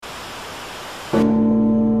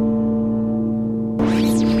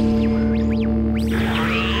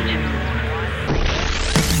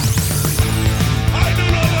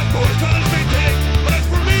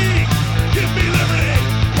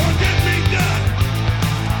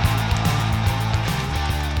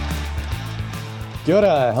Kia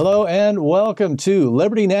ora, hello, and welcome to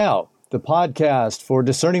Liberty Now, the podcast for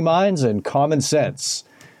discerning minds and common sense.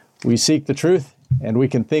 We seek the truth, and we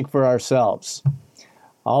can think for ourselves.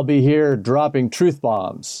 I'll be here dropping truth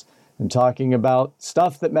bombs and talking about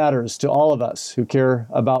stuff that matters to all of us who care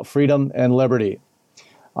about freedom and liberty.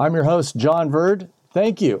 I'm your host, John Verd.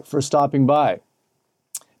 Thank you for stopping by.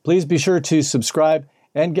 Please be sure to subscribe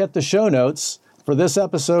and get the show notes for this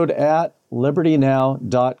episode at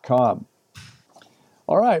libertynow.com.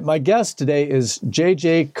 All right, my guest today is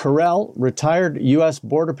J.J. Carrell, retired U.S.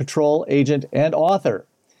 Border Patrol agent and author.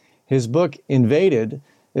 His book, Invaded,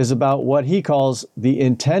 is about what he calls the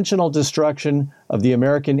intentional destruction of the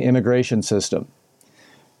American immigration system.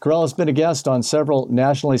 Carrell has been a guest on several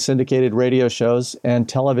nationally syndicated radio shows and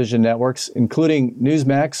television networks, including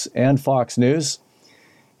Newsmax and Fox News.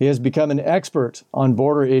 He has become an expert on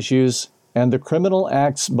border issues and the criminal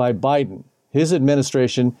acts by Biden, his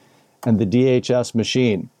administration, and the DHS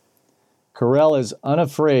machine. Carrell is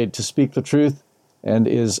unafraid to speak the truth and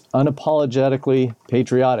is unapologetically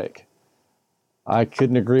patriotic. I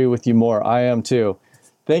couldn't agree with you more. I am too.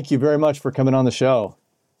 Thank you very much for coming on the show.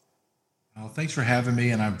 Well, thanks for having me,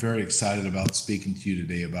 and I'm very excited about speaking to you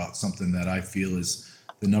today about something that I feel is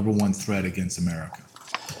the number one threat against America.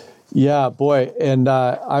 Yeah, boy. And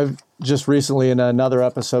I've just recently in another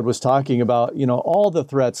episode was talking about, all the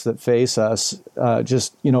threats that face us,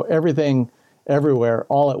 everything, everywhere,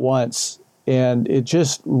 all at once. And it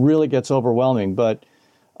just really gets overwhelming. But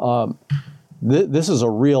this is a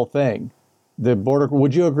real thing. The border,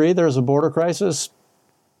 would you agree there's a border crisis?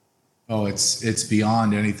 Oh, it's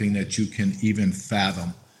beyond anything that you can even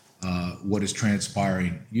fathom what is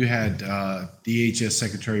transpiring. You had DHS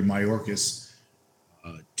Secretary Mayorkas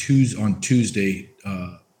on Tuesday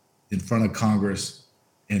in front of Congress,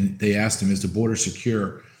 and they asked him, is the border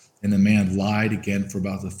secure? And the man lied again for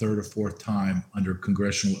about the third or fourth time under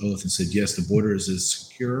congressional oath and said, yes, the border is as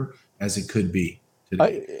secure as it could be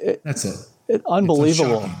today.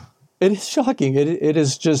 Unbelievable. It is shocking. It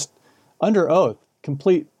is just under oath,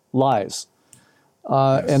 complete lies.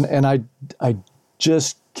 Yes. And I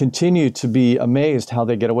just continue to be amazed how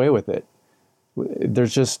they get away with it.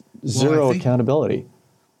 There's just zero accountability.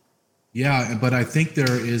 Yeah, but I think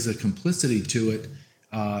there is a complicity to it.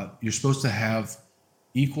 You're supposed to have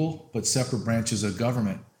equal but separate branches of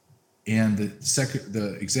government, and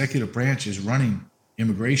the executive branch is running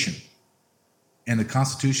immigration, and the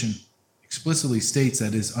Constitution explicitly states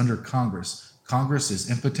that is under Congress. Congress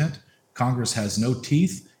is impotent. Congress has no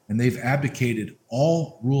teeth, and they've abdicated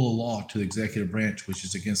all rule of law to the executive branch, which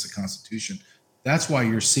is against the Constitution. That's why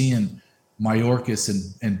you're seeing Mayorkas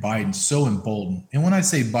and Biden so emboldened. And when I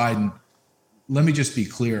say Biden, let me just be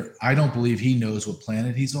clear. I don't believe he knows what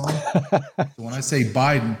planet he's on. So when I say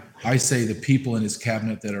Biden, I say the people in his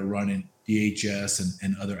cabinet that are running DHS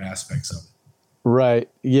and other aspects of it. Right.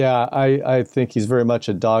 Yeah, I think he's very much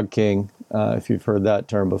a dog king, if you've heard that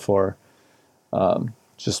term before.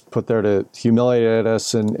 Just put there to humiliate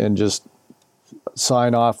us and just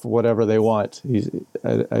sign off whatever they want.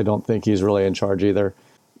 I don't think he's really in charge either,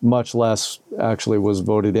 much less actually was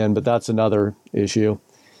voted in, but that's another issue.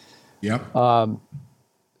 Yep.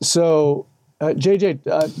 So, JJ,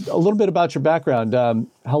 a little bit about your background.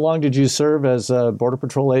 How long did you serve as a Border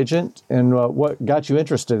Patrol agent, and what got you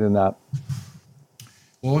interested in that?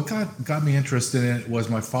 Well, what got me interested in it was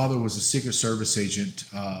my father was a Secret Service agent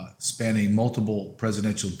spanning multiple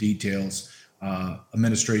presidential details,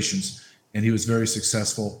 administrations, and he was very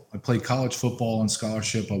successful. I played college football on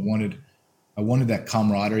scholarship. I wanted that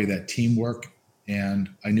camaraderie, that teamwork, and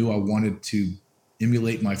I knew I wanted to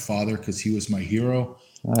emulate my father because he was my hero.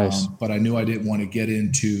 Nice. But I knew I didn't want to get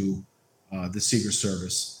into the Secret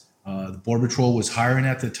Service. The Border Patrol was hiring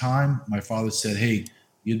at the time. My father said, hey,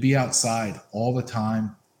 you'd be outside all the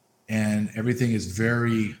time, and everything is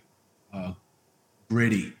very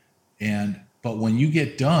gritty. But when you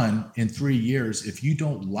get done in 3 years, if you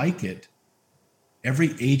don't like it, every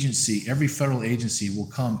federal agency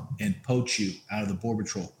will come and poach you out of the Border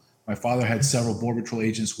Patrol. My father had several Border Patrol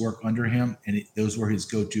agents work under him, and those were his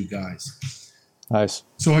go-to guys. Nice.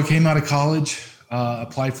 So I came out of college,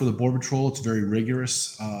 applied for the Border Patrol. It's a very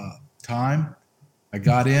rigorous time. I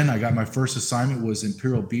got in. I got my first assignment was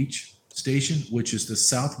Imperial Beach Station, which is the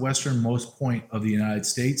southwesternmost point of the United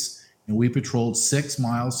States. And we patrolled 6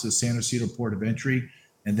 miles to the San Ysidro Port of Entry.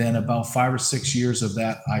 And then about 5 or 6 years of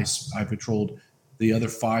that, I patrolled the other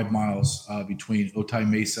 5 miles between Otay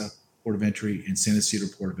Mesa Port of Entry and San Ysidro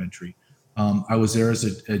Port of Entry. I was there as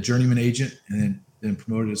a journeyman agent and then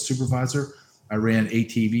promoted as supervisor. I ran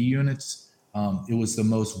ATV units. It was the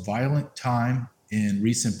most violent time in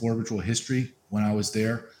recent Border Patrol history when I was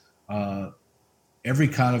there. every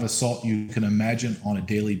kind of assault you can imagine on a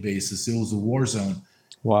daily basis. It was a war zone.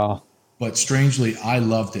 Wow. But strangely, I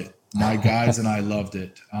loved it. My guys and I loved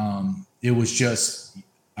it. It was just,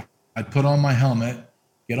 I'd put on my helmet,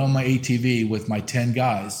 get on my ATV with my 10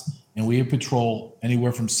 guys, and we would patrol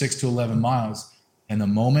anywhere from 6 to 11 miles. And the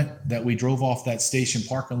moment that we drove off that station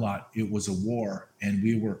parking lot, it was a war, and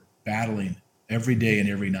we were battling every day and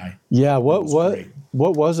every night. Yeah. What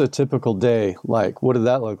was a typical day like? What did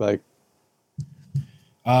that look like?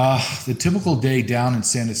 The typical day down in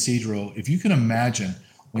San Ysidro, if you can imagine,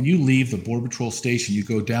 when you leave the Border Patrol station, you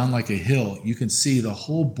go down like a hill, you can see the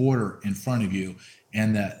whole border in front of you,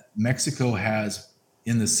 and that Mexico has,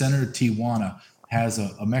 in the center of Tijuana, has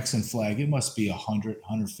a Mexican flag. It must be 100,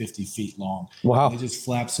 150 feet long. Wow. It just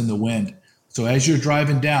flaps in the wind. So as you're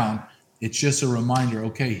driving down, it's just a reminder,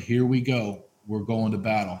 okay, here we go. We're going to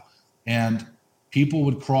battle. And people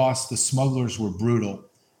would cross. The smugglers were brutal.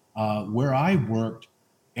 Where I worked,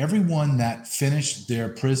 everyone that finished their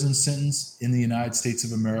prison sentence in the United States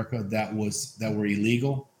of America that were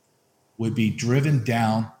illegal would be driven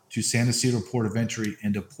down to San Ysidro Port of Entry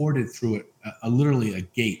and deported through literally a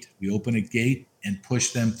gate. We open a gate and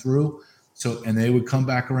push them through. And they would come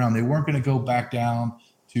back around. They weren't going to go back down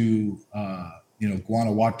to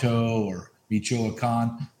Guanajuato or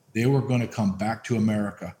Michoacan. They were going to come back to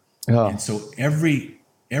America. Oh. And so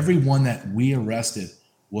everyone that we arrested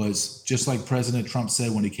was, just like President Trump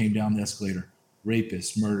said when he came down the escalator,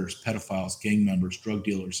 rapists, murderers, pedophiles, gang members, drug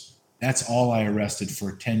dealers. That's all I arrested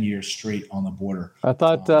for 10 years straight on the border. I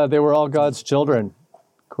thought they were all God's children,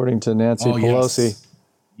 according to Nancy Pelosi. Yes.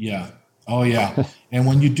 Yeah. Oh, yeah. And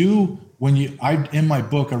in my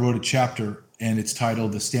book, I wrote a chapter, and it's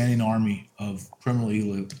titled The Standing Army of Criminal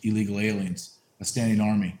Illegal Aliens, a Standing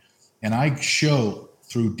Army. And I show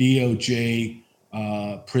through DOJ,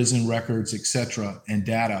 prison records, etc., and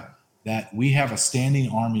data that we have a standing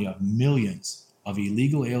army of millions of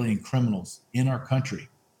illegal alien criminals in our country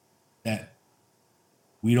that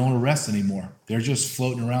we don't arrest anymore. They're just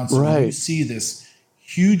floating around. So when you see this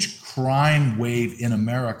huge crime wave in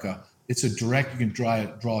America, it's you can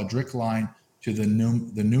draw a direct line to the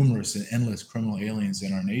numerous and endless criminal aliens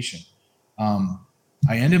in our nation.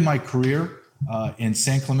 I ended my career in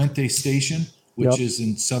San Clemente Station, which is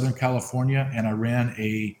in Southern California, and I ran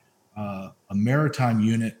a maritime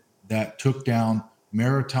unit that took down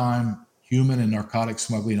maritime human and narcotic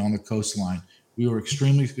smuggling on the coastline. We were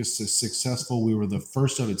extremely successful. We were the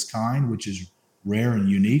first of its kind, which is rare and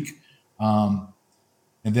unique.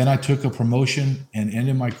 And then I took a promotion and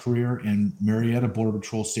ended my career in Marietta Border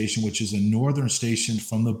Patrol Station, which is a northern station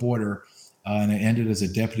from the border, and I ended as a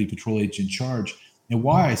deputy patrol agent in charge. And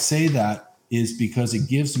why I say that is because it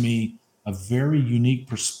gives me a very unique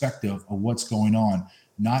perspective of what's going on.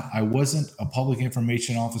 I wasn't a public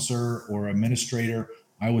information officer or administrator.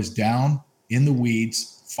 I was down in the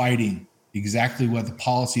weeds fighting exactly what the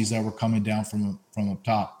policies that were coming down from up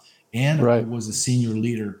top. And I was a senior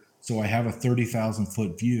leader, so I have a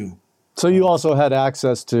 30,000-foot view. So you also had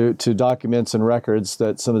access to documents and records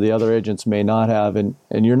that some of the other agents may not have, and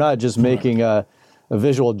you're not just making a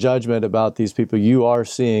visual judgment about these people. You are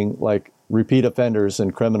seeing like repeat offenders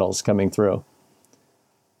and criminals coming through.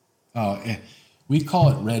 We call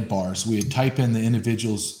it red bars. We would type in the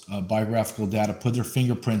individual's biographical data, put their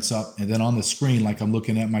fingerprints up, and then on the screen, like I'm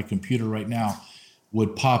looking at my computer right now,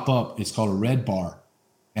 would pop up. It's called a red bar,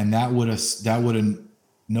 and that would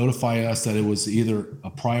notify us that it was either a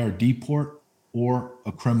prior deport or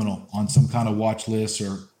a criminal on some kind of watch list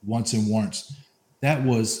or wants and warrants. That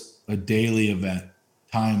was a daily event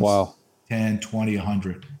times 10, 20,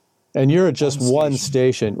 100. And you're at just one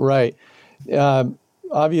station, right?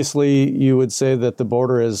 Obviously, you would say that the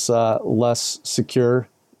border is less secure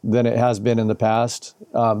than it has been in the past.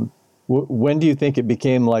 When do you think it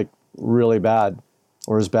became like really bad,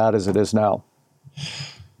 or as bad as it is now?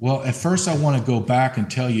 Well, at first, I want to go back and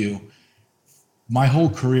tell you, my whole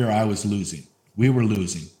career, I was losing. We were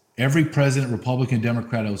losing. Every president, Republican,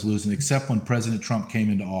 Democrat, I was losing, except when President Trump came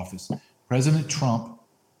into office. President Trump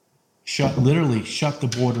literally shut the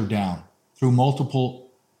border down through multiple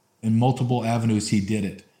avenues. He did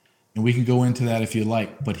it. And we can go into that if you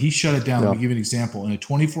like, but he shut it down. Let me give you an example. In a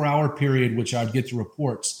 24-hour period, which I'd get the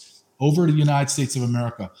reports over to the United States of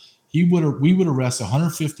America, we would arrest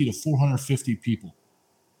 150 to 450 people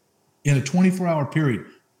in a 24-hour period.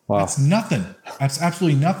 Wow. That's nothing. That's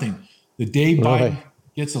absolutely nothing. The day Biden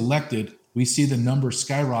gets elected, we see the numbers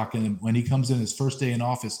skyrocket. And when he comes in his first day in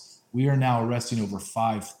office, we are now arresting over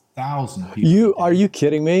 5,000 people. Are you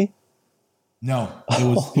kidding me? No, it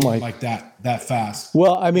was like that fast.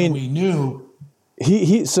 Well, I mean, and we knew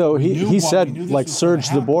He said we knew this like was gonna surge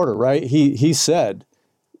the happen. border, right? He said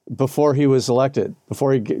before he was elected,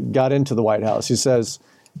 before he got into the White House, he says,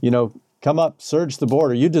 come up, surge the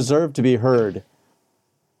border. You deserve to be heard.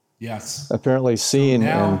 Yes. Apparently seen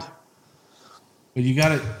and. But you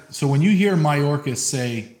got it. So when you hear Mayorkas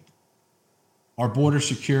say, our border's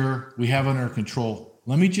secure, we have it under control,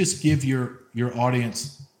 let me just give your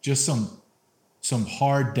audience just some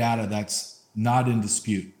hard data that's not in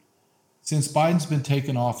dispute. Since Biden's been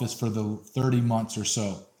taken office for the 30 months or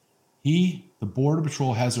so, the Border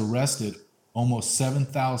Patrol has arrested almost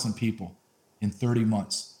 7,000 people in 30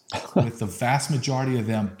 months, with the vast majority of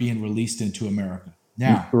them being released into America.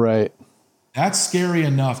 Now, right. That's scary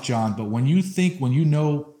enough, John, but when you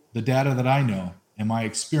know the data that I know and my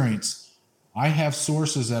experience, I have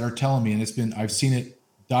sources that are telling me, and I've seen it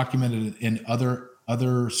documented in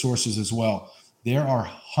other sources as well. There are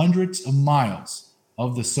hundreds of miles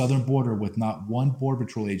of the southern border with not one Border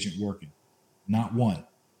Patrol agent working, not one.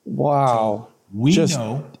 Wow. So we just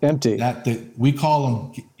know empty. That we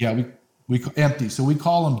call them, we empty. So we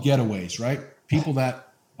call them getaways, right? People that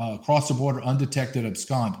cross the border undetected,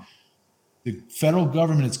 abscond. The federal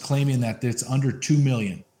government is claiming that it's under 2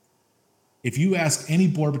 million. If you ask any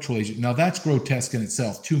Border Patrol agent, now that's grotesque in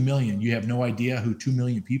itself, 2 million. You have no idea who 2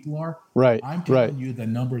 million people are. Right. I'm telling you the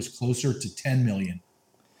number is closer to 10 million.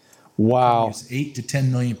 Wow. It's 8 to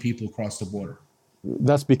 10 million people across the border.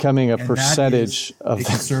 That's becoming a percentage of a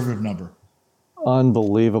conservative number.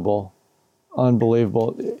 Unbelievable. And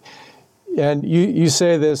you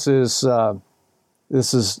say this is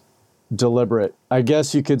deliberate. I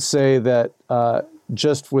guess you could say that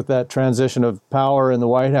just with that transition of power in the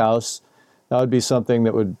White House, that would be something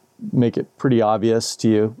that would make it pretty obvious to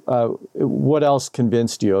you. What else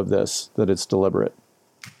convinced you of this, that it's deliberate?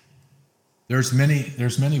 There's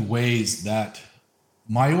many ways that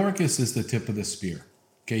Mayorkas is the tip of the spear.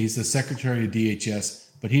 Okay, he's the Secretary of DHS,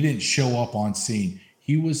 but he didn't show up on scene.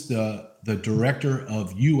 He was the director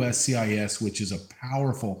of USCIS, which is a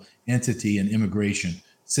powerful entity in immigration,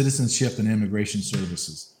 citizenship and immigration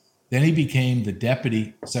services. Then he became the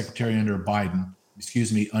deputy secretary under Obama,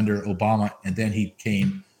 and then he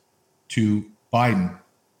came to Biden.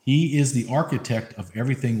 He is the architect of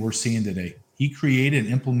everything we're seeing today. He created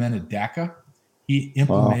and implemented DACA. He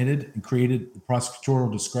implemented and created the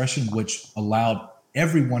prosecutorial discretion, which allowed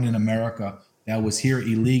everyone in America that was here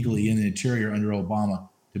illegally in the interior under Obama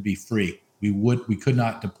to be free. We could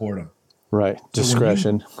not deport them. Right.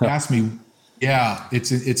 Discretion. So ask me, yeah,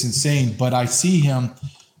 it's insane. But I see him.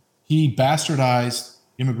 He bastardized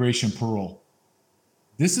immigration parole.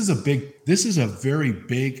 This is a very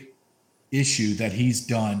big issue that he's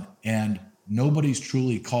done, and nobody's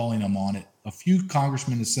truly calling him on it. A few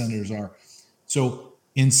congressmen and senators are. So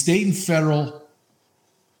in state and federal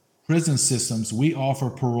prison systems, we offer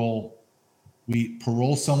parole. We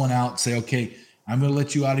parole someone out, say, okay, I'm going to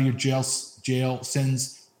let you out of your jail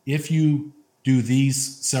sentence if you do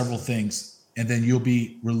these several things, and then you'll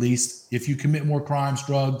be released. If you commit more crimes,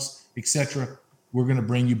 drugs, etc., we're going to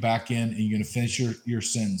bring you back in and you're going to finish your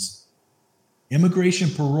sentence.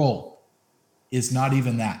 Immigration parole is not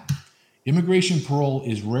even that. Immigration parole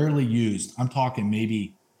is rarely used. I'm talking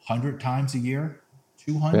maybe 100 times a year,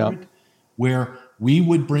 200, where we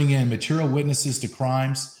would bring in material witnesses to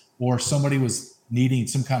crimes, or somebody was needing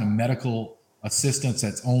some kind of medical assistance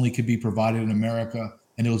that only could be provided in America.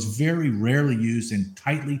 And it was very rarely used and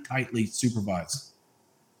tightly supervised.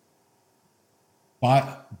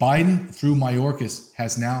 But Biden, through Mayorkas,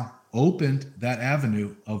 has now opened that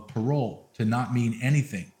avenue of parole to not mean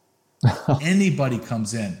anything. Anybody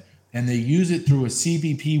comes in, and they use it through a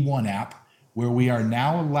CBP One app, where we are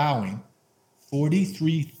now allowing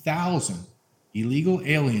 43,000 illegal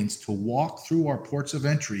aliens to walk through our ports of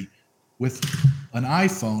entry with an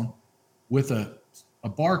iPhone, with a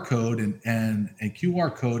barcode and a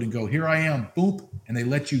QR code, and go, here I am, boop, and they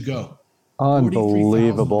let you go.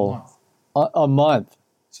 Unbelievable. A month.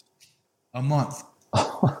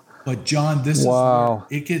 But John, this is where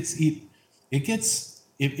it gets,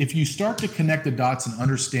 if you start to connect the dots and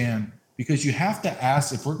understand, because you have to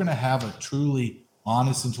ask, if we're going to have a truly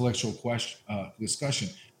honest intellectual discussion,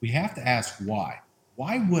 we have to ask why.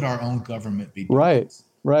 Why would our own government be doing this?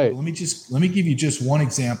 Right. So let me give you just one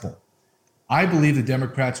example. I believe the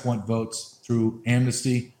Democrats want votes through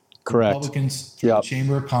amnesty. Correct. Republicans through the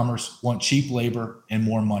Chamber of Commerce want cheap labor and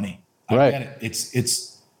more money. I get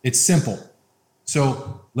it. It's simple.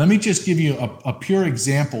 So let me just give you a pure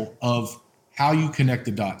example of how you connect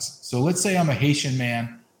the dots. So let's say I'm a Haitian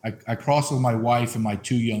man. I cross with my wife and my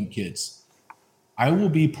 2 young kids. I will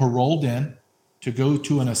be paroled in to go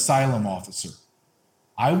to an asylum officer.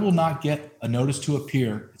 I will not get a notice to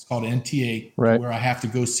appear. It's called NTA, right, where I have to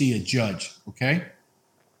go see a judge. Okay.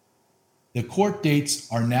 The court dates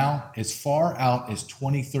are now as far out as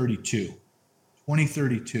 2032.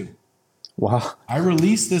 2032. wow, I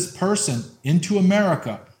release this person into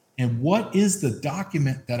America. And what is the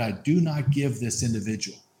document that I do not give this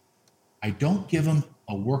individual? I don't give him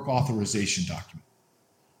a work authorization document.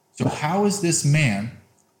 So how is this man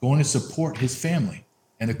going to support his family?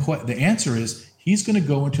 And the answer is he's going to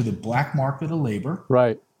go into the black market of labor,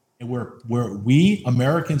 right, and where we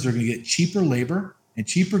Americans are going to get cheaper labor and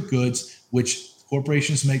cheaper goods, which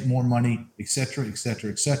corporations make more money, et cetera, et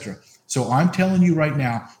cetera, et cetera. So I'm telling you right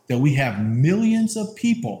now that we have millions of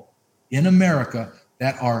people in America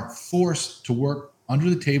that are forced to work under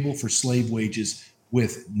the table for slave wages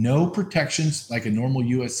with no protections like a normal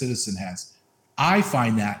U.S. citizen has. I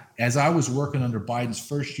find that, as I was working under Biden's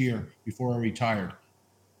first year before I retired,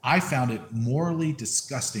 I found it morally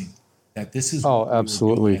disgusting that this is what we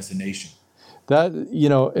were doing as a nation. That,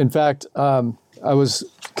 in fact, I was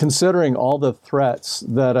considering all the threats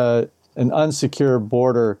that an unsecure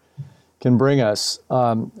border can bring us,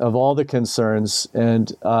 of all the concerns,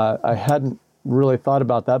 and I hadn't really thought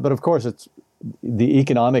about that. But of course, it's the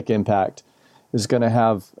economic impact is going to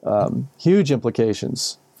have huge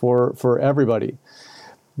implications for everybody.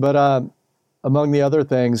 But among the other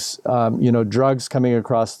things, drugs coming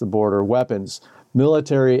across the border, weapons,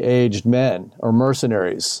 military-aged men or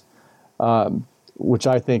mercenaries, which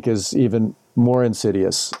I think is even more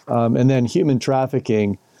insidious, and then human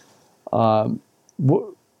trafficking.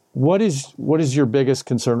 What is your biggest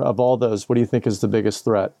concern of all those? What do you think is the biggest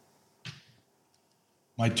threat?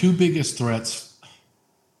 My two biggest threats,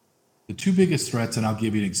 and I'll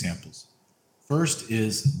give you examples. First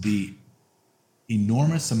is the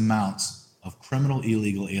enormous amounts of criminal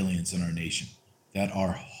illegal aliens in our nation that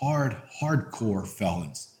are hardcore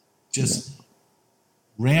felons, just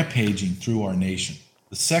rampaging through our nation.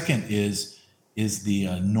 The second is the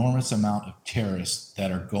enormous amount of terrorists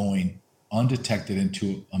that are going undetected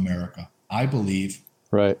into America. I believe,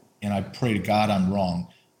 right, and I pray to God I'm wrong,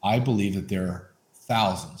 I believe that there are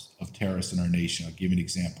thousands of terrorists in our nation. I'll give you an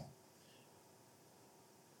example.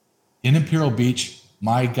 In Imperial Beach,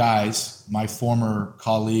 my guys, my former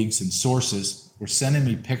colleagues and sources were sending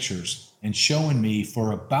me pictures and showing me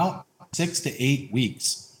for about 6 to 8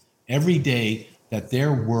 weeks every day that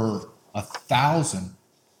there were 1,000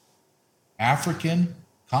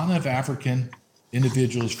 continent of African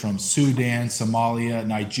individuals from Sudan, Somalia,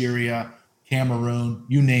 Nigeria, Cameroon,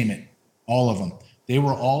 you name it, all of them. They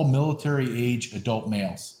were all military age adult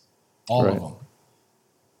males, all of them.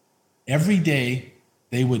 Every day,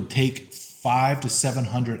 they would take 500 to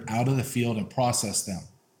 700 out of the field and process them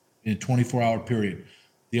in a 24-hour period.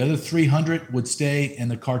 The other 300 would stay,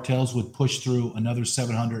 and the cartels would push through another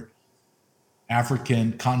 700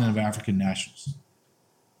 continent of African nationals.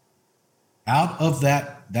 Out of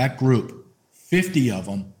that group, 50 of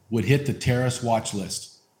them would hit the terrorist watch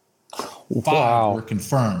list. 5 were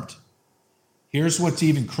confirmed. Here's what's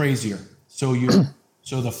even crazier. So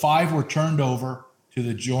the 5 were turned over to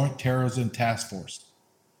the Joint Terrorism Task Force.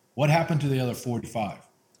 What happened to the other 45?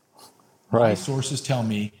 Right. My sources tell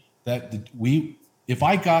me that if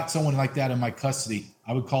I got someone like that in my custody,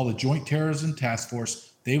 I would call the Joint Terrorism Task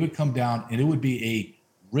Force. They would come down, and it would be a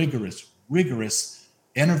rigorous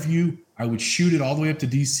interview. I would shoot it all the way up to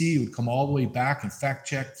DC. It would come all the way back and fact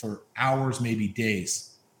check for hours, maybe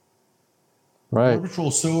days. Right. Border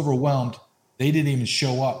Patrol so overwhelmed, they didn't even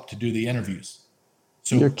show up to do the interviews.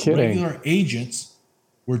 So You're kidding. Regular agents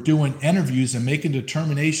were doing interviews and making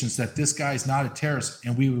determinations that this guy's not a terrorist,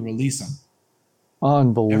 and we would release him.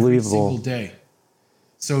 Unbelievable. Every single day.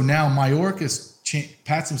 So now Mayorkas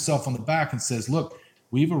pats himself on the back and says, look,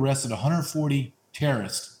 we've arrested 140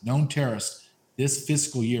 known terrorists this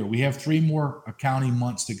fiscal year. We have 3 more accounting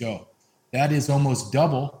months to go. That is almost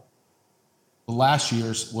double the last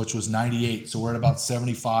year's, which was 98. So we're at about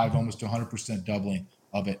 75, almost 100% doubling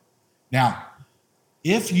of it. Now,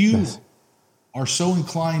 if you are so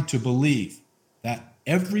inclined to believe that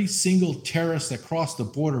every single terrorist that crossed the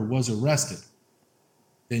border was arrested,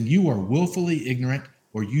 then you are willfully ignorant,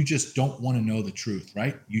 or you just don't want to know the truth,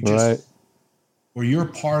 right? Or you're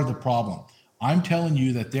part of the problem. I'm telling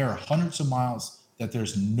you that there are hundreds of miles that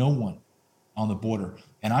there's no one on the border.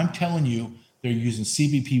 And I'm telling you, they're using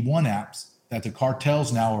CBP-1 apps that the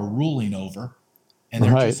cartels now are ruling over, and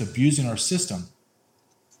they're just abusing our system.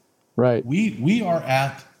 Right. We are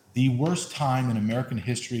at the worst time in American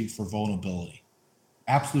history for vulnerability,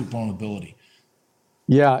 absolute vulnerability.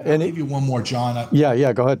 Yeah. I'll give you one more, John.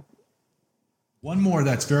 Yeah, go ahead. One more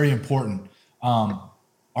that's very important.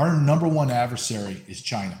 Our number one adversary is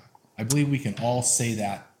China. I believe we can all say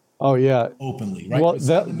that Oh yeah. openly, right? Well,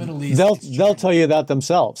 Besides the Middle East, they'll it's China. tell you that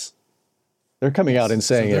themselves. They're coming out and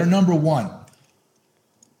So saying they're it. number one.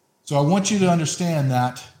 So I want you to understand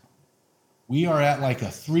that we are at like a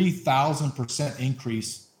 3,000%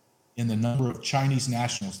 increase in the number of Chinese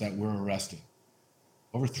nationals that we're arresting.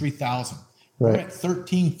 Over 3,000. We're Right. at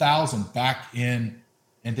 13,000 back in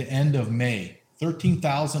the end of May.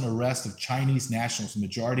 13,000 arrests of Chinese nationals. The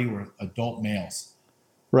majority were adult males.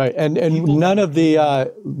 Right. And People- none of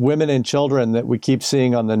the women and children that we keep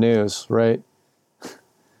seeing on the news, right?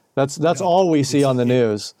 That's all we see on the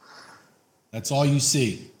news. That's all you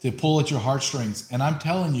see, to pull at your heartstrings. And I'm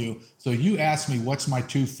telling you, so you asked me, what's my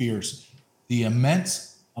two fears? The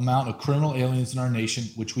immense amount of criminal aliens in our nation,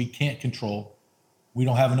 which we can't control. We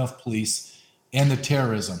don't have enough police, and the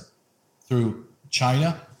terrorism through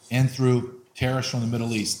China and through terrorists from the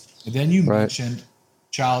Middle East. And then you Right. mentioned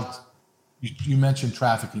you mentioned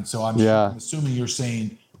trafficking. So I'm assuming you're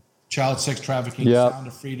saying child sex trafficking, Yeah. Sound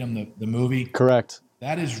of Freedom, the movie. Correct.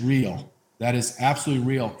 That is real. That is absolutely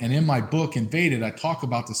real. And in my book, Invaded, I talk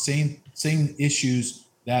about the same issues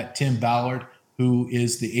that Tim Ballard, who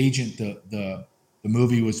is the agent the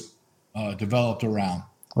movie was developed around.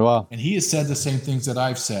 Wow. And he has said the same things that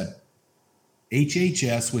I've said.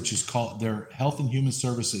 HHS, which is called their Health and Human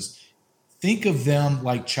Services, think of them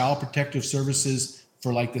like Child Protective Services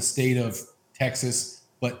for like the state of Texas,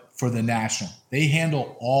 but for the national. They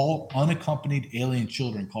handle all unaccompanied alien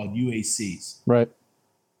children called UACs. Right.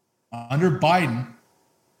 Under Biden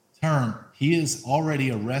term, he has already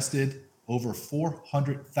arrested over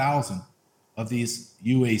 400,000 of these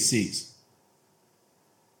UACs.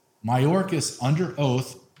 Mayorkas, under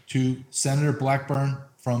oath to Senator Blackburn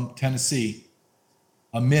from Tennessee,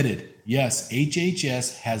 admitted, yes,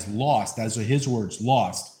 HHS has lost, those are his words,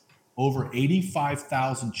 lost over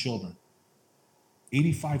 85,000 children.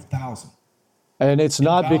 85,000. And it's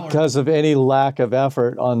not Ballard- because of any lack of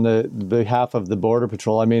effort on the behalf of the Border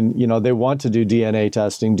Patrol. I mean, they want to do DNA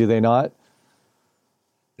testing, do they not?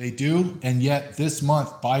 They do, and yet this month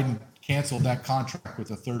Biden canceled that contract with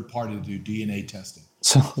a third party to do DNA testing.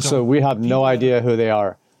 So we have no idea who they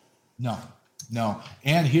are. No.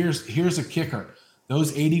 And here's a kicker.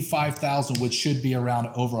 Those 85,000, which should be around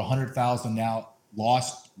over 100,000 now,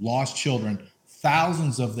 lost children,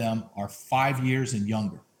 thousands of them are 5 years and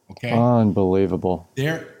younger. Okay. Unbelievable.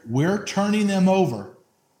 We're turning them over.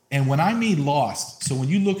 And when I mean lost, so when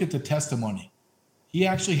you look at the testimony, he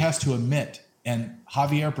actually has to admit, and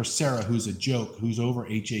Javier Becerra, who's a joke, who's over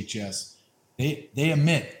HHS, they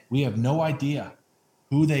admit we have no idea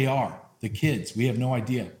who they are, the kids. We have no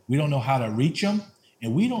idea. We don't know how to reach them,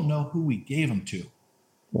 and we don't know who we gave them to.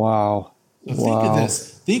 Wow. So think of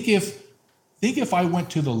this. Think if I went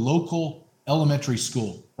to the local elementary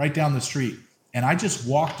school right down the street, and I just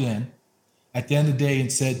walked in at the end of the day and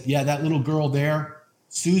said, yeah, that little girl there,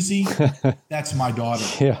 Susie, that's my daughter.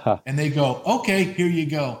 Yeah. And they go, okay, here you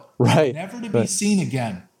go. Right. Never to be seen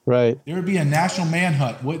again. Right. There would be a national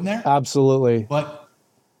manhunt, wouldn't there? Absolutely.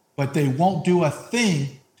 But they won't do a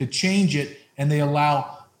thing to change it, and they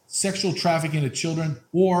allow sexual trafficking of children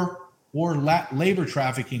or labor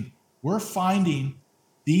trafficking. We're finding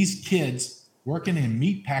these kids working in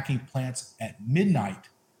meat packing plants at midnight,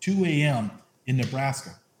 2 a.m. in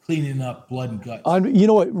Nebraska, cleaning up blood and guts. You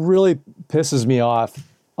know what really pisses me off,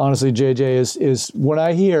 honestly, JJ, is when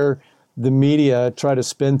I hear the media try to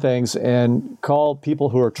spin things and call people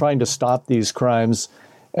who are trying to stop these crimes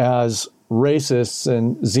as racists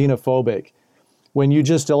and xenophobic. When you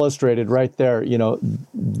just illustrated right there,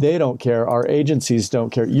 they don't care. Our agencies don't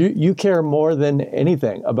care. You care more than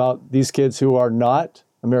anything about these kids who are not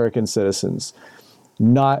American citizens,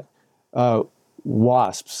 not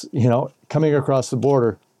WASPs, coming across the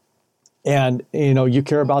border. And, you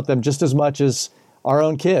care about them just as much as our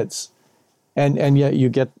own kids. And yet you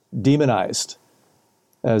get demonized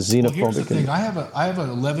as xenophobic. Well, here's the thing. I have an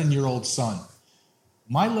 11-year-old son.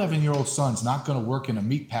 My 11-year-old son's not going to work in a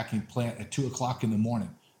meatpacking plant at 2 o'clock in the morning.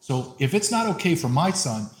 So if it's not okay for my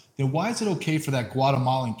son, then why is it okay for that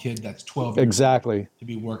Guatemalan kid that's 12 years Exactly. old to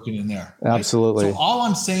be working in there? Right? Absolutely. So all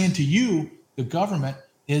I'm saying to you, the government,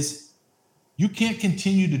 is you can't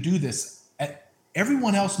continue to do this.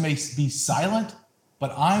 Everyone else may be silent,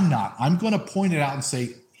 but I'm not. I'm going to point it out and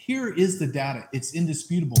say, here is the data. It's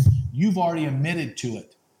indisputable. You've already admitted to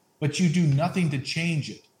it, but you do nothing to change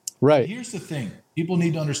it. Right. Here's the thing. People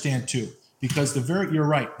need to understand too, because you're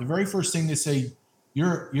right. The very first thing they say,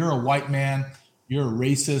 you're a white man, you're a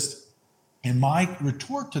racist. And my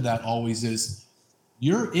retort to that always is,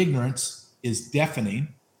 your ignorance is deafening,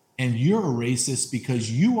 and you're a racist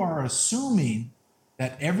because you are assuming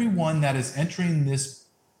that everyone that is entering this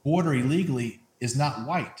border illegally is not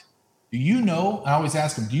white. Do you know? I always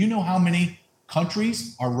ask them, do you know how many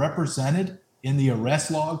countries are represented in the arrest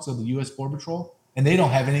logs of the U.S. Border Patrol? And they don't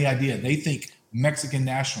have any idea. They think Mexican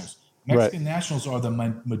nationals. Mexican nationals are the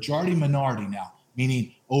majority minority now,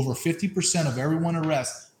 meaning over 50% of everyone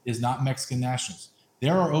arrested is not Mexican nationals.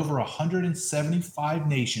 There are over 175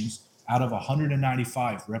 nations out of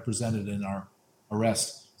 195 represented in our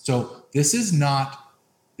arrest. So this is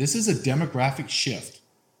a demographic shift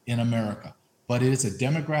in America, but it is a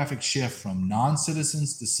demographic shift from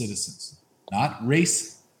non-citizens to citizens, not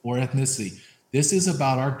race or ethnicity. This is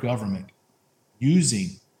about our government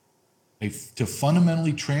using to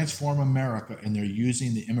fundamentally transform America, and they're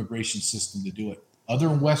using the immigration system to do it. Other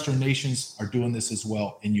Western nations are doing this as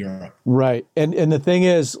well in Europe. Right. And the thing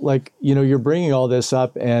is, like, you're bringing all this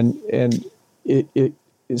up, and it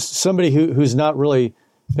is somebody who's not really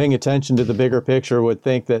paying attention to the bigger picture would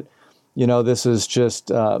think that, this is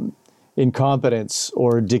just incompetence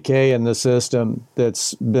or decay in the system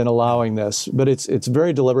that's been allowing this. But it's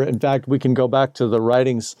very deliberate. In fact, we can go back to the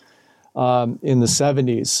writings in the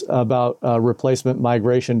 70s about replacement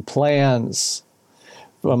migration plans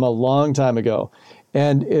from a long time ago.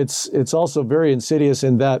 And it's also very insidious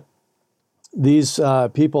in that these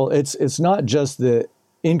people, it's not just the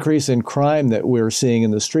increase in crime that we're seeing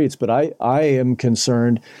in the streets, but I am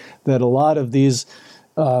concerned that a lot of these,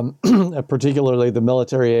 particularly the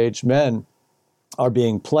military-aged men, are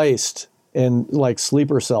being placed in like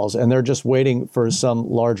sleeper cells, and they're just waiting for some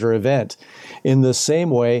larger event. In the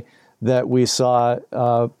same way that we saw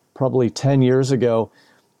probably 10 years ago,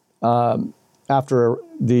 after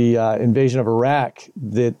the invasion of Iraq,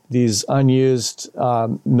 that these unused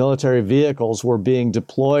military vehicles were being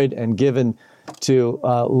deployed and given to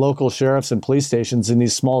local sheriffs and police stations in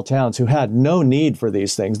these small towns who had no need for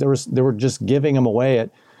these things. They were just giving them away at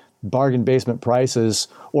bargain basement prices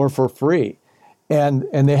or for free. And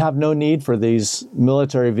they have no need for these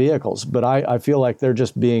military vehicles. But I feel like they're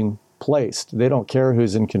just being placed. They don't care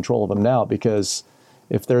who's in control of them now, because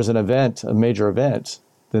if there's an event, a major event,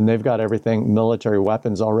 then they've got everything, military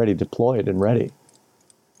weapons already deployed and ready.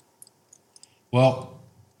 Well,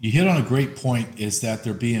 you hit on a great point, is that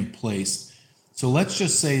they're being placed. So let's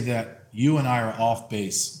just say that you and I are off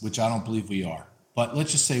base, which I don't believe we are, but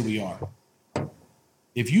let's just say we are.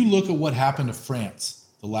 If you look at what happened to France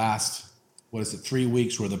the last, 3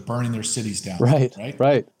 weeks, where they're burning their cities down.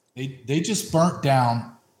 Right. They just burnt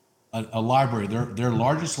down a library, their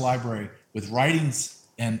largest library, with writings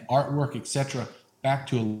and artwork, etc., back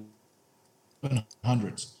to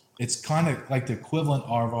 1100s. It's kind of like the equivalent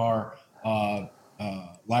of our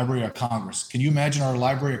Library of Congress. Can you imagine our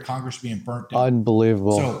Library of Congress being burnt down?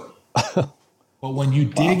 Unbelievable. So, but when you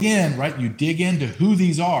dig in, right, you dig into who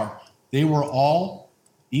these are. They were all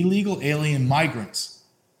illegal alien migrants,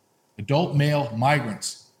 adult male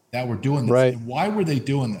migrants that were doing this. Right. And why were they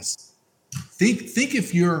doing this? Think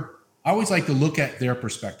if you're, I always like to look at their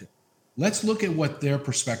perspective. Let's look at what their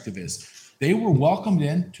perspective is. They were welcomed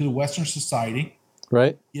into the Western society,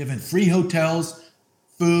 right? Given free hotels,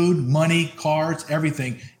 food, money, cars,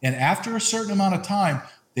 everything. And after a certain amount of time,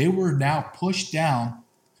 they were now pushed down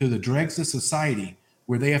to the dregs of society,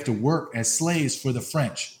 where they have to work as slaves for the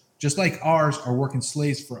French, just like ours are working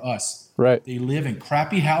slaves for us. Right. They live in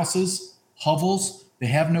crappy houses, hovels. They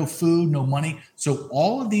have no food, no money. So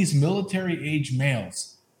all of these military-age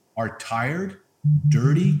males are tired,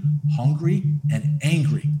 dirty, hungry, and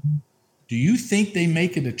angry. Do you think they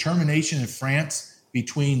make a determination in France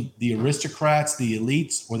between the aristocrats, the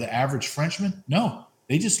elites, or the average Frenchman? No.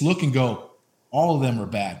 They just look and go, all of them are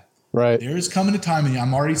bad. Right. There is coming a time, and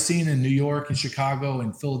I'm already seeing in New York and Chicago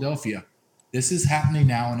and Philadelphia, this is happening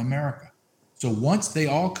now in America. So once they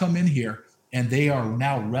all come in here and they are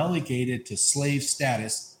now relegated to slave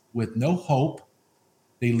status with no hope,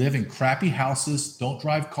 they live in crappy houses, don't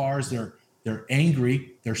drive cars, they're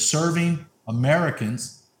angry, they're serving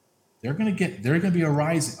Americans, they're going to be a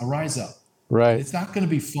rise up. Right. It's not going to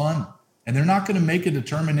be fun. And they're not going to make a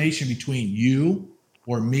determination between you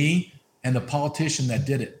or me and the politician that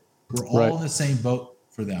did it. We're all in the same boat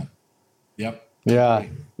for them. Yep. Yeah.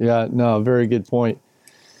 Great. Yeah. No, very good point.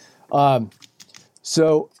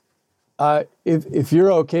 So if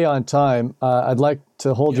you're okay on time, I'd like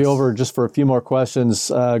to hold you over just for a few more questions,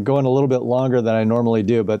 going a little bit longer than I normally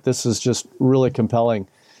do, but this is just really compelling.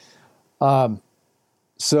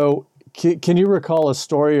 So can you recall a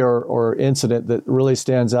story or incident that really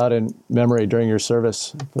stands out in memory during your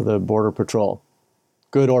service for the Border Patrol,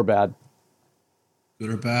 good or bad? Good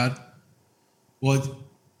or bad? Well,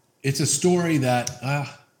 it's a story that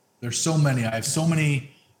there's so many. I have so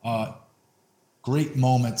many great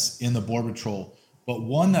moments in the Border Patrol, but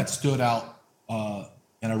one that stood out,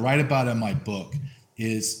 and I write about in my book,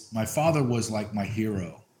 is my father was like my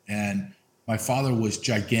hero. And my father was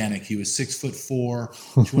gigantic. He was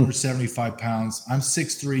 6'4", 275 pounds. I'm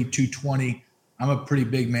 6'3", 220. I'm a pretty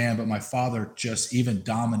big man, but my father just even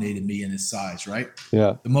dominated me in his size, right?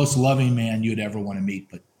 Yeah. The most loving man you'd ever want to meet,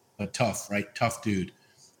 but tough, right? Tough dude.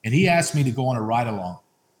 And he asked me to go on a ride along.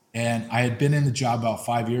 And I had been in the job about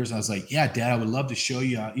 5 years. And I was like, yeah, Dad, I would love to show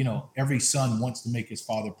you, every son wants to make his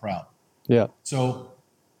father proud. Yeah. So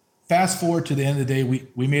fast forward to the end of the day,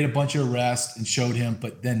 we made a bunch of arrests and showed him,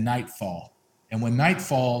 but then nightfall. And when night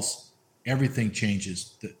falls, everything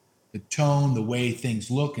changes. The tone, the way things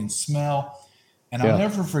look and smell. And I'll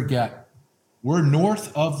never forget, we're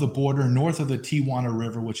north of the border, north of the Tijuana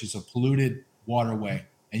River, which is a polluted waterway.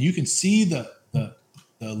 And you can see the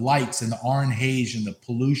lights and the orange haze and the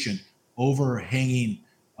pollution overhanging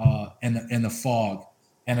and the fog.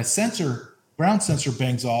 And a ground sensor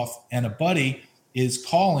bangs off, and a buddy is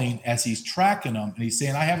calling as he's tracking them. And he's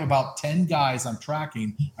saying, I have about 10 guys I'm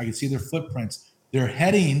tracking. I can see their footprints. They're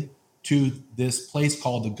heading to this place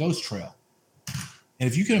called the Ghost Trail. And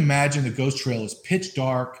if you can imagine, the Ghost Trail is pitch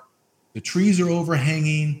dark. The trees are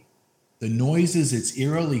overhanging. The noises, it's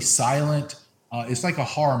eerily silent. It's like a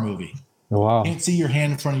horror movie. Wow. You can't see your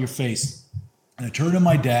hand in front of your face. And I turn to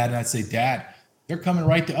my dad and I say, Dad, they're coming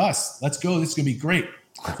right to us. Let's go. This is going to be great.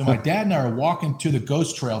 So my dad and I are walking to the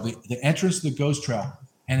Ghost Trail, the entrance to the Ghost Trail.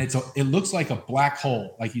 And it looks like a black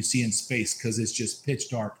hole, like you see in space, because it's just pitch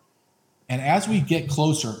dark. And as we get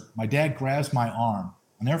closer, my dad grabs my arm.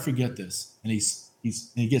 I'll never forget this. And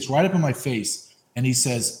he gets right up in my face and he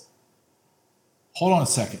says, hold on a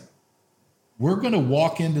second. We're going to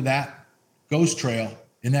walk into that Ghost Trail,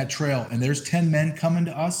 in that trail, and there's 10 men coming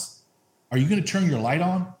to us. Are you going to turn your light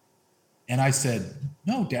on? And I said,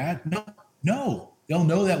 no, Dad, no. They'll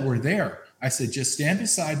know that we're there. I said, just stand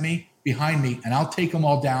beside me, behind me, and I'll take them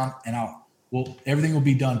all down, and everything will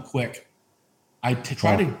be done quick. I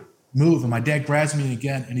try to move, and my dad grabs me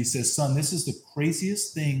again, and he says, son, this is the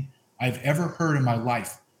craziest thing I've ever heard in my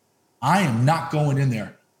life. I am not going in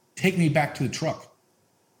there. Take me back to the truck.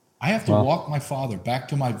 I have to walk my father back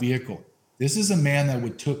to my vehicle. This is a man that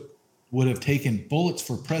would have taken bullets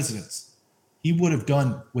for presidents. He would have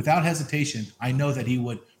done, without hesitation, I know that he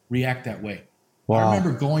would react that way. Wow. I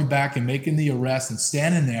remember going back and making the arrest and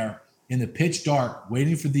standing there in the pitch dark,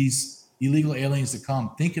 waiting for these illegal aliens to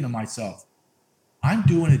come, thinking to myself, I'm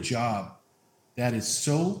doing a job that is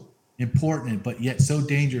so important, but yet so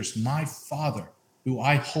dangerous. My father, who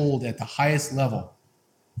I hold at the highest level,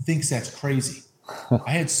 thinks that's crazy.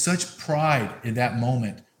 I had such pride in that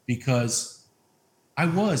moment because I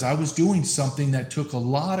was doing something that took a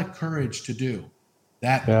lot of courage to do.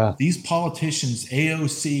 These politicians,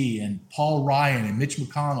 AOC and Paul Ryan and Mitch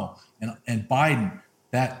McConnell and Biden,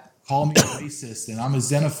 that call me a racist and I'm a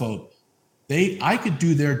xenophobe, I could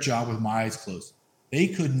do their job with my eyes closed. They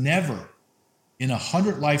could never in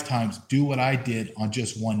 100 lifetimes do what I did on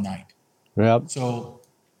just one night. Yep. So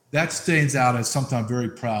that stands out as something I'm very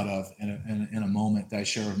proud of in a moment that I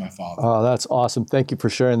share with my father. Oh, that's awesome. Thank you for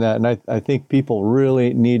sharing that. And I think people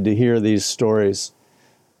really need to hear these stories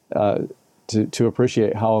to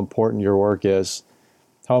appreciate how important your work is,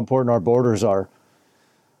 how important our borders are.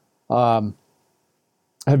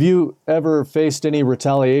 Have you ever faced any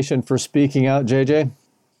retaliation for speaking out, JJ?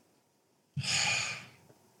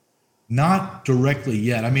 Not directly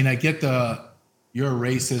yet. I mean, I get you're a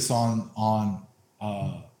racist on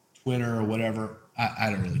Twitter or whatever.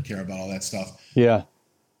 I don't really care about all that stuff. Yeah.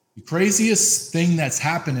 The craziest thing that's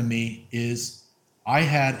happened to me is I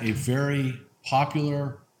had a very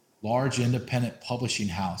popular, large independent publishing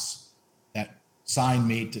house that signed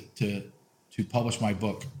me to publish my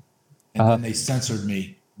book. And then they censored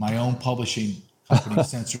me. My own publishing company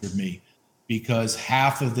censored me because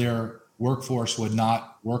half of their workforce would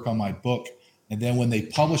not work on my book. And then when they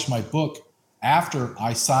published my book, after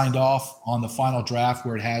I signed off on the final draft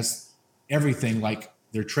where it has everything, like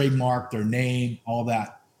their trademark, their name, all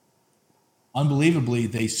that, unbelievably,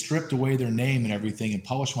 they stripped away their name and everything and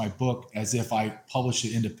published my book as if I published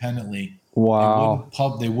it independently. Wow.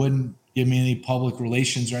 They wouldn't give me any public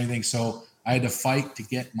relations or anything. So I had to fight to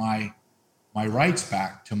get my rights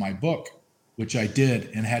back to my book, which I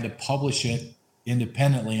did, and had to publish it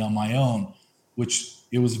independently on my own, which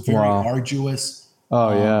it was very arduous.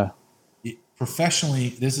 Oh, yeah. Professionally,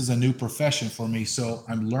 this is a new profession for me, so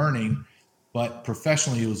I'm learning, but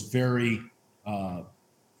professionally it was very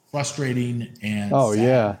frustrating and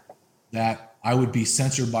sad that I would be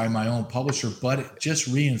censored by my own publisher, but it just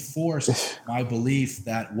reinforced my belief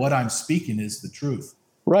that what I'm speaking is the truth.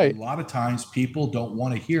 Right. A lot of times people don't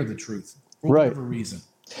want to hear the truth for Right. whatever reason.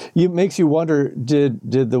 It makes you wonder, did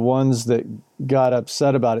the ones that got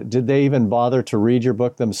upset about it, did they even bother to read your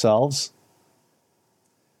book themselves?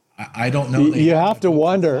 I don't know. You have to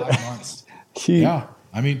wonder. 5 months. Yeah.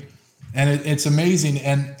 I mean, and it's amazing.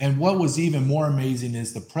 And what was even more amazing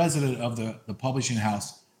is the president of the publishing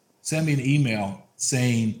house sent me an email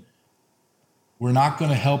saying, we're not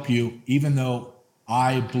going to help you, even though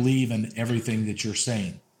I believe in everything that you're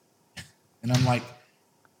saying. And I'm like,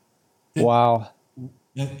 wow.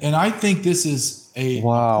 And I think this is a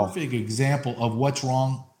perfect Wow. example of what's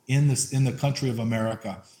wrong in the country of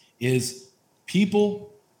America is people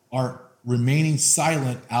are remaining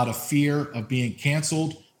silent out of fear of being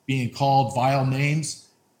canceled, being called vile names.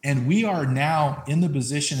 And we are now in the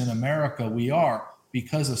position in America we are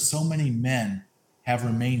because of so many men have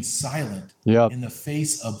remained silent Yep. in the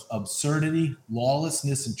face of absurdity,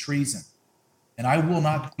 lawlessness, and treason. And I will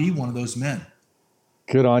not be one of those men.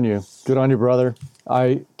 Good on you. Good on you, brother.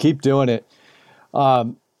 I keep doing it.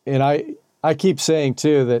 And I keep saying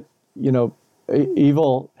too that, you know,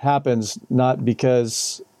 evil happens not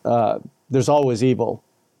because there's always evil,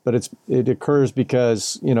 but it occurs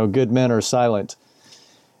because, you know, good men are silent.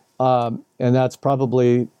 And that's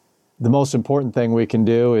probably the most important thing we can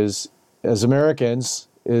do is, as Americans,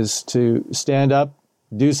 is to stand up,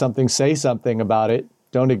 do something, say something about it.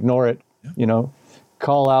 Don't ignore it, you know,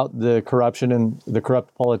 call out the corruption and the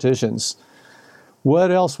corrupt politicians.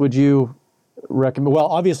 What else would you recommend? Well,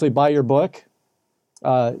 obviously buy your book,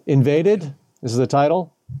 Invaded is the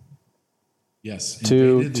title. Yes.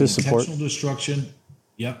 To support intentional destruction.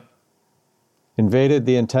 Yep. Invaded,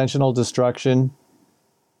 the intentional destruction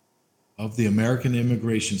of the American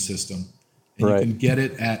immigration system. And right. You can get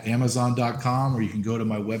it at Amazon.com, or you can go to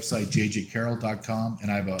my website, jjcarroll.com,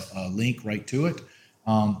 and I have a link right to it.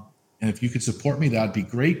 And if you could support me, that'd be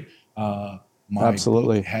great. My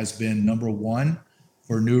Absolutely. book has been #1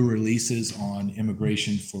 for new releases on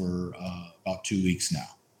immigration for about 2 weeks now.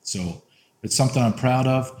 So it's something I'm proud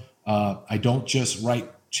of. I don't just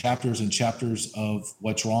write chapters and chapters of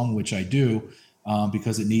what's wrong, which I do,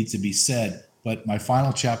 because it needs to be said. But my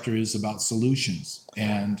final chapter is about solutions.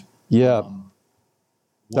 And yeah,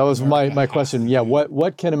 that was my question. Yeah,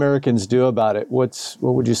 what can Americans do about it? What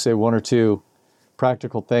would you say 1 or 2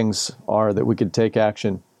 practical things are that we could take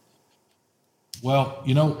action? Well,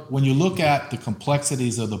 you know, when you look at the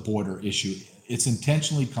complexities of the border issue, it's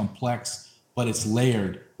intentionally complex, but it's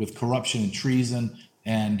layered with corruption and treason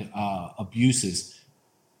and abuses.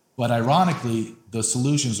 But ironically, the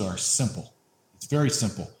solutions are simple. It's very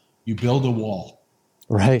simple. You build a wall.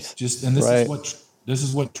 Right. This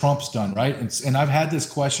is what Trump's done, right? And I've had this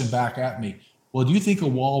question back at me. Well, do you think a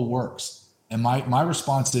wall works? And my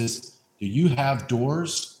response is, do you have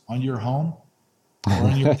doors on your home or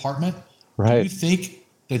in your apartment? Right. Do you think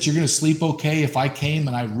that you're going to sleep okay if I came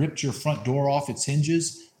and I ripped your front door off its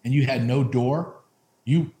hinges and you had no door?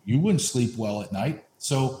 You wouldn't sleep well at night.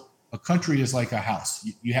 So a country is like a house.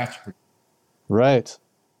 You have to. Right.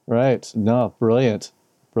 No, brilliant.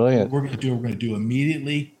 What we're going to do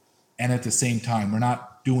immediately and at the same time. We're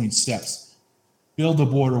not doing steps. Build the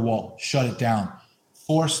border wall, shut it down,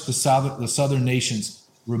 force the southern nations,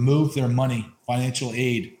 remove their money, financial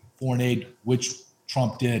aid, foreign aid, which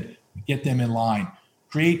Trump did, get them in line,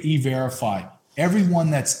 create E-Verify. Everyone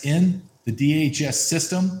that's in the DHS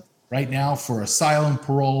system right now for asylum,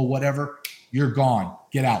 parole, whatever, you're gone.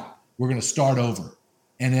 Get out. We're going to start over.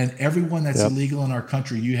 And then everyone that's illegal in our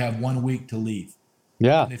country, you have 1 week to leave.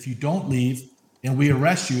 Yeah. And if you don't leave and we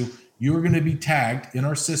arrest you, you're going to be tagged in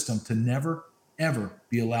our system to never, ever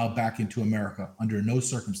be allowed back into America under no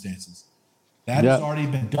circumstances. That has already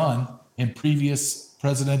been done in previous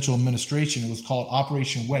presidential administration. It was called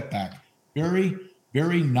Operation Wetback. Very,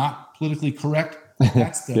 very not politically correct.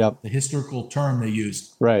 That's the historical term they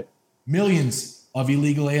used. Right. Millions of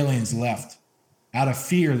illegal aliens left out of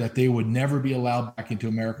fear that they would never be allowed back into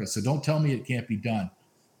America. So don't tell me it can't be done.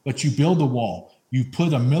 But you build a wall. You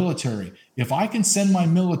put a military. If I can send my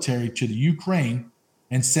military to the Ukraine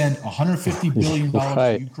and send $150 billion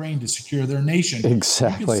to Ukraine to secure their nation,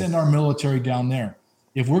 exactly. we can send our military down there.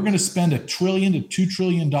 If we're going to spend $1 trillion to $2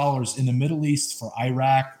 trillion in the Middle East for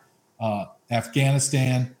Iraq,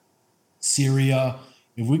 Afghanistan, Syria,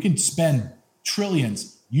 if we can spend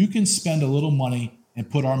trillions, you can spend a little money and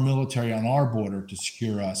put our military on our border to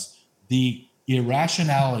secure us. The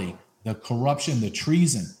irrationality, the corruption, the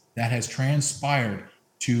treason that has transpired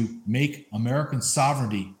to make American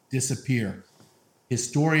sovereignty disappear.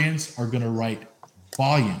 Historians are going to write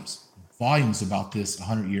volumes about this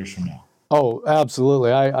 100 years from now. Oh,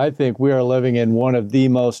 absolutely. I think we are living in one of the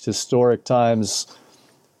most historic times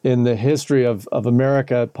in the history of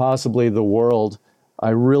America, possibly the world. I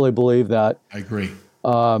really believe that. I agree.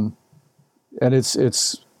 And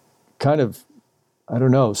it's kind of, I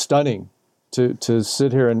don't know, stunning to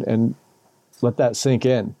sit here and let that sink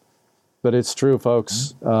in. But it's true,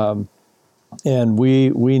 folks. And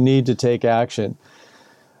we need to take action.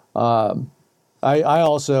 I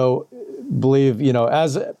also believe,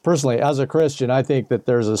 as a Christian, I think that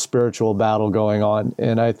there's a spiritual battle going on.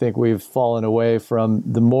 And I think we've fallen away from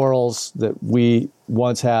the morals that we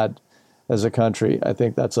once had as a country. I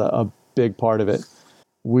think that's a big part of it.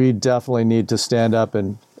 We definitely need to stand up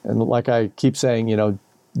and like I keep saying,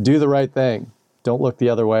 do the right thing. Don't look the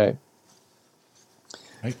other way.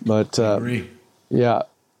 I agree. Yeah.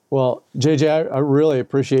 Well, JJ, I really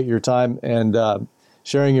appreciate your time and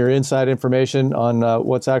sharing your inside information on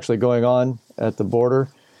what's actually going on at the border.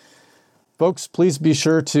 Folks, please be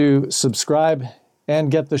sure to subscribe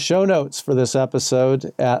and get the show notes for this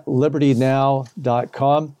episode at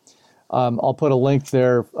libertynow.com. I'll put a link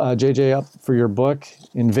there, JJ, up for your book,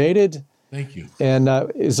 Invaded. Thank you. And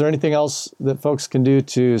is there anything else that folks can do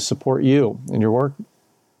to support you in your work?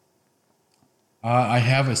 I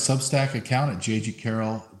have a Substack account at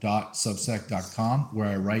jjcarroll.substack.com where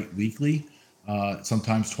I write weekly,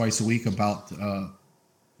 sometimes twice a week, about the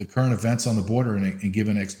current events on the border and give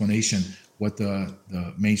an explanation what the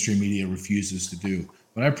mainstream media refuses to do.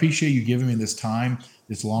 But I appreciate you giving me this time,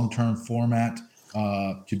 this long-term format,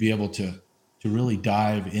 to be able to really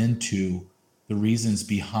dive into the reasons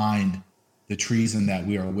behind the treason that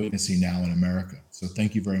we are witnessing now in America. So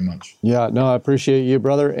thank you very much. Yeah, no, I appreciate you,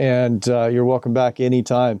 brother, and you're welcome back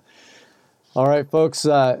anytime. All right, folks,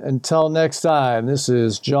 until next time, this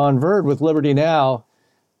is John Verd with Liberty Now.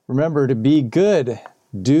 Remember to be good,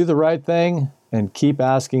 do the right thing, and keep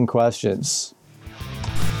asking questions.